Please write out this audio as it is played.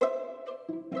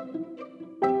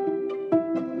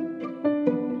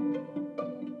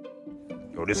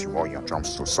this your boy Young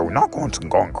Drumster. So we're not going to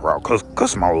Golden Corral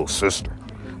cause my little sister.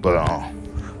 But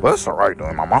it's alright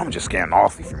though. My mom just getting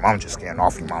off. If your mom just getting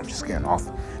off, your mom just getting off.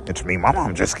 And to me, my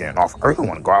mom just getting off. I really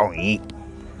want to go out and eat.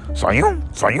 So I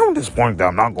am disappointed that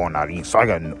I'm not going out to eat. So I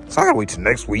gotta wait till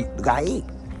next week to go eat.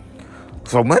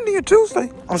 So Monday and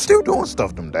Tuesday, I'm still doing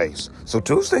stuff them days. So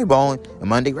Tuesday bowling and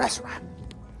Monday restaurant.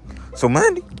 So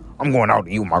Monday, I'm going out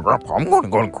to eat with my grandpa. I'm going to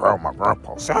go to Corral with my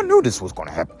grandpa. So I knew this was going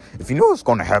to happen. If you knew it was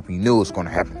going to happen, you knew it was going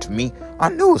to happen. To me, I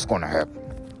knew it was going to happen.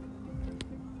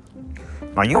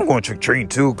 Now, I'm going trick-or-treating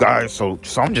too, guys. So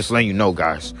I'm just letting you know,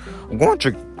 guys. I'm going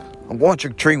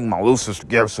trick-or-treating with my little sister,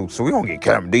 Gabby. So we going to get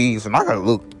Captain D's. And I got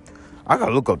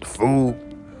to look up the food.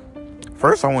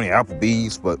 First, I want to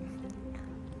Applebee's. But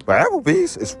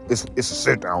Applebee's, it's a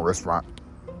sit-down restaurant.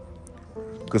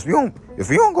 Because if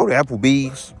we don't go to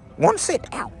Applebee's, we want to sit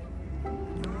down.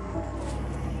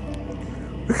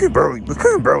 We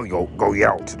couldn't barely go eat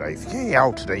out today. If you can't eat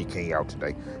out today, you can't eat out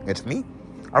today. And to me,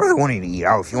 I really wanted to eat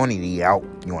out. If you want to eat out,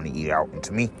 you want to eat out. And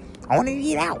to me, I want to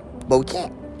eat out, but we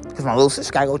can't. Because my little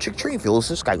sister got to go trick-or-treat. If your little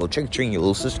sister got to go trick-or-treat, your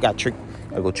little sister got to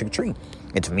go trick-or-treat.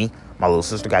 And to me, my little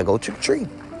sister got to go trick-or-treat.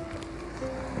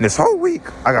 And this whole week,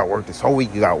 I got work. This whole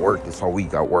week, you got work. This whole week,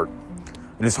 you got work.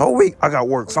 And this whole week, I got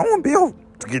work. So I won't be able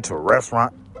to get to a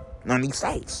restaurant none of these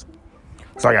days.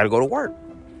 So I got to go to work.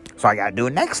 So I got to do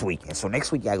it next week. And so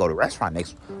next week, I go to a restaurant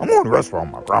next. I'm going to a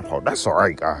restaurant with my grandpa. That's all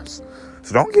right, guys.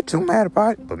 So don't get too mad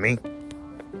about it. But me,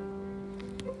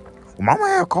 when my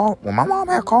mom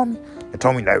had called me and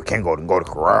told me that we can't go to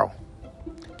Corral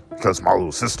because my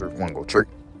little sister want to go trick.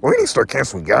 Well, we need to start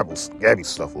canceling Gabby's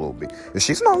stuff a little bit. If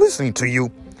she's not listening to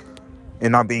you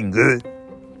and not being good,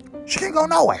 she can't go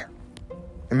nowhere.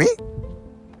 And me,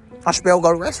 I should be able to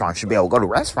go to a restaurant. I should be able to go to a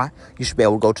restaurant. You should be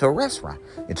able to go to a restaurant.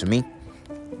 And to me,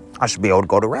 I should be able to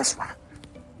go to a restaurant.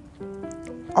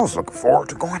 I was looking forward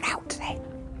to going out today.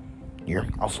 You hear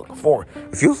me? I was looking forward.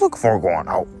 If you was looking forward to going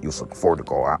out, you was looking forward to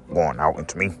going out. And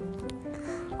to me,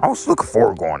 I was looking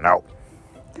forward to going out.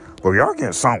 But we are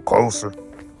getting something closer.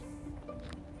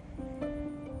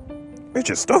 It's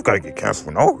just stuff got to get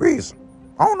canceled for no reason.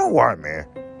 I don't know why, man.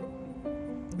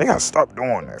 They got to stop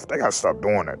doing that. If they got to stop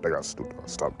doing that, they got to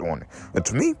stop doing it. And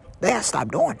to me, they got to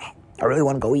stop doing that. I really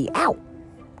want to go eat out.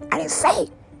 I didn't say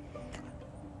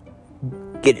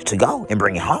get it to go and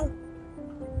bring it home.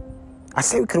 I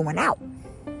said we could have went out.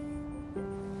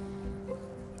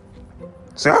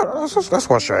 See, that's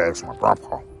why I should ask my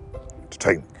grandpa to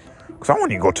take me. Because I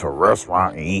want you to go to a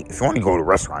restaurant and eat. If you want to go to a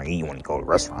restaurant and eat, you want to go to a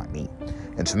restaurant and eat.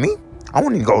 And to me, I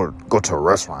want you to go to a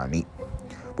restaurant and eat.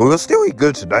 But we'll still eat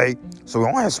good today. So we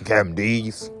only have some Captain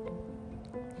D's.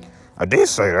 I did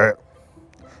say that.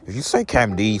 If you say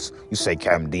Captain D's, you say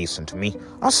Captain D's. And to me,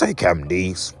 I say Captain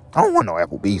D's. I don't want no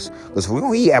Applebee's. Because if we're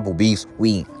going to eat Applebee's, we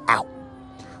eat out.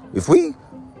 If we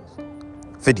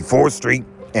 54th Street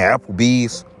and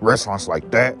Applebee's, restaurants like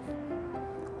that.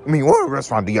 I mean, what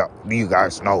restaurant do you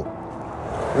guys know?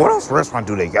 What else restaurant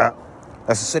do they got?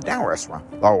 That's a sit-down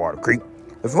restaurant. Lower Creek.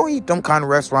 If we don't eat them kind of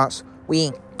restaurants, we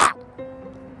ain't out.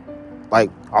 Like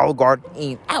Olive Garden,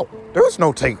 ain't out. There is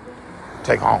no take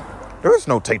home. There is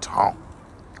no take to home.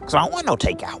 Because I don't want no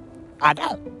takeout. I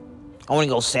don't. I want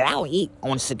to go sit down and eat. I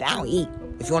want to sit down and eat.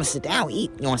 If you want to sit down and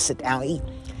eat, you want to sit down and eat.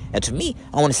 And to me,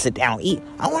 I want to sit down and eat.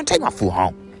 I don't want to take my food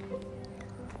home.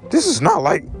 This is not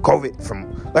like COVID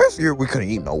from last year. We couldn't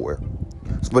eat nowhere.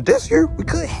 But this year, we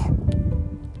could have.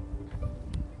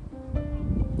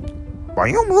 But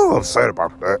I'm a little upset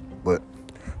about that. But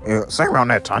same around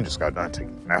that time, just got done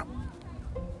taking a nap.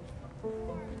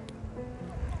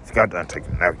 If you got done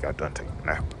taking a nap, you got done taking a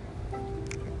nap.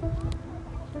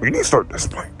 We need to start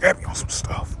displaying Gabby on some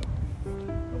stuff.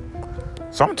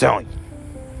 So I'm telling you.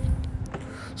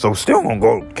 So we're still gonna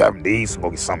go to Captain D's and go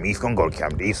get something to eat. He's gonna go to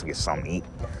Captain D's and get something to eat.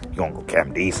 You're gonna go to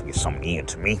Captain D's and get something to eat. And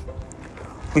to me,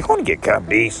 we're gonna get Captain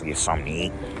D's and get something to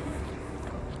eat.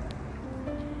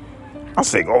 I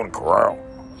say Golden Corral.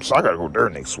 So I gotta go there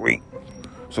next week.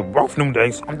 So both them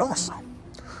days, I'm doing something.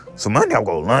 So Monday I'll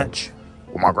go to lunch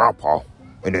with my grandpa.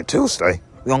 And then Tuesday,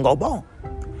 we're gonna go bowling.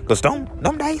 Because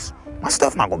them days, my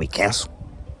stuff not gonna be canceled.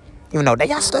 Even though they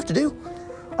got stuff to do,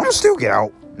 I'm gonna still get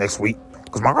out next week.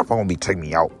 Because my grandpa gonna be taking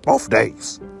me out both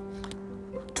days.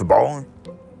 To bowling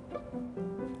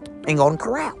and Golden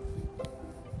Corral.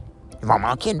 If my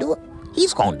mom can't do it,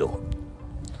 he's gonna do it.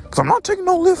 Because I'm not taking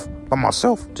no lift by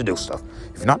myself to do stuff.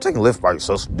 If you're not taking lift by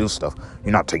yourself to do stuff,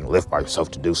 you're not taking lift by yourself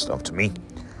to do stuff. To me,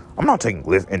 I'm not taking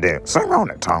lift. And then, same around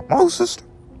that time, my little sister,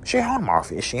 she ain't home tomorrow.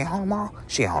 If she ain't home tomorrow,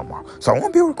 she ain't home tomorrow. So I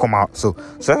won't be able to come out. So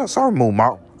I move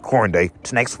my quarantine day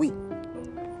to next week.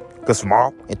 Because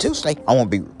tomorrow and Tuesday, I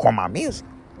won't be recording my music.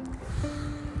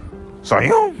 So,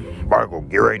 about to go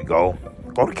get ready to go.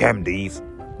 Go to Captain D's.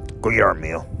 Go get our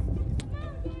meal.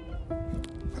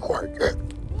 Quiet, yeah.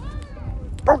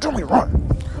 Don't tell me to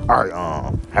run. Alright,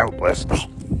 have a blessed day.